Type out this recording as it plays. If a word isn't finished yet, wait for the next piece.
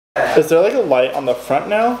Is there like a light on the front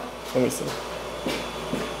now? Let me see.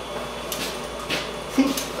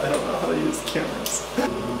 I don't know how to use cameras.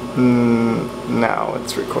 Now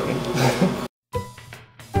it's recording.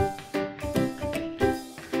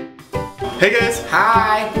 Hey guys!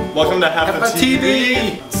 Hi! Welcome to Half a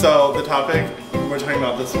TV! So the topic we're talking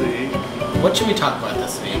about this week. What should we talk about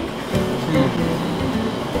this week?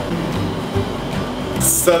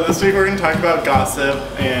 So this week we're going to talk about gossip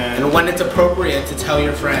and when it's appropriate to tell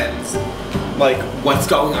your friends like what's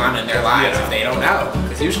going on in their lives if they don't know.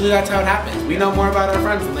 Because usually that's how it happens. We know more about our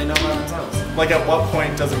friends than they know about themselves. Like at what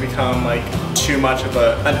point does it become like too much of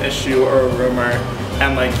an issue or a rumor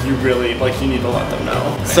and like you really you need to let them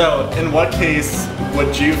know. Right. So in what case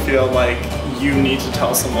would you feel like you need to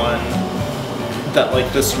tell someone that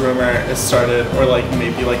like this rumor is started or like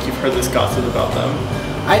maybe like you've heard this gossip about them?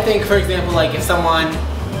 I think, for example, like if someone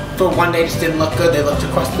for one day just didn't look good, they looked a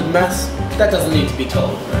crusted mess, that doesn't need to be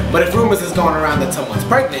told. Right. But if rumors is going around that someone's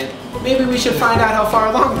pregnant, maybe we should find out how far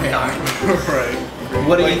along they are. Right.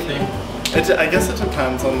 What do you think? I guess it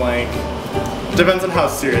depends on depends on how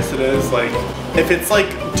serious it is. Like if it's like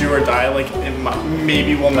do or die, like it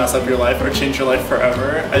maybe will mess up your life or change your life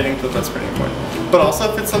forever. I think that that's pretty important. But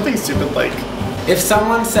also if it's something stupid like if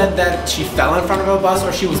someone said that she fell in front of a bus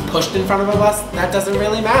or she was pushed in front of a bus, that doesn't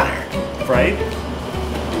really matter. Right?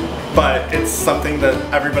 But it's something that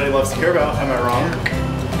everybody loves to hear about, am I wrong?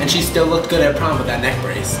 And she still looked good at prom with that neck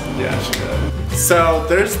brace. Yeah, she did. So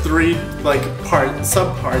there's three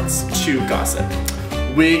subparts to gossip.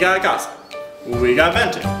 We got gossip, we got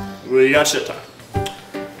venting, we got shit talk.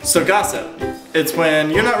 So gossip, it's when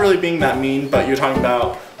you're not really being that mean, but you're talking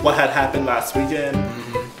about what had happened last weekend.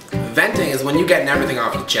 Venting is when you getting everything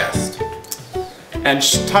off your chest. And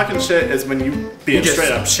talking shit is when you being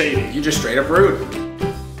straight up shady. You just straight up rude.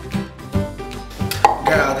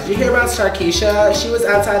 Girl, did you hear about Sharkeisha? She was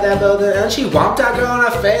outside that building and she whomped that girl in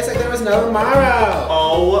her face like there was no tomorrow.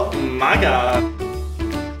 Oh my god.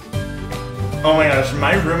 Oh my gosh,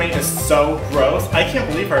 my roommate is so gross. I can't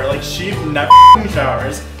believe her. Like she never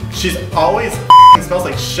showers. She's always smells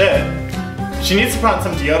like shit. She needs to put on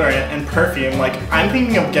some deodorant and perfume. Like, I'm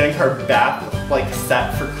thinking of getting her bath,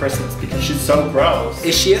 set for Christmas because she's so gross.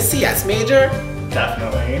 Is she a CS major?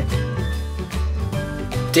 Definitely.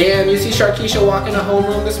 Damn, you see Sharkeisha walking a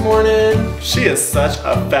homeroom this morning? She is such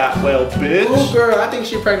a fat whale bitch. Oh girl, I think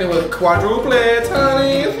she's pregnant with quadruplets,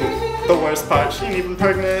 honey. The worst part, she ain't even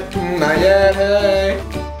pregnant. Not yet, hey.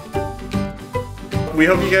 We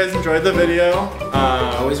hope you guys enjoyed the video.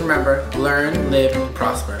 Always remember, learn, live,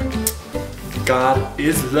 prosper. God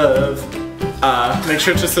is love. Make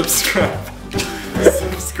sure to subscribe.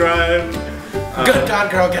 Subscribe. Good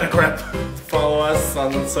God, girl, get a grip. Follow us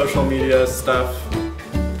on social media stuff.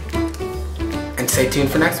 And stay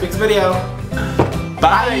tuned for next week's video.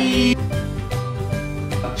 Bye.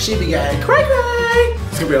 She began cray cray.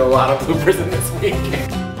 There's gonna be a lot of bloopers in this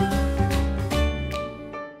week.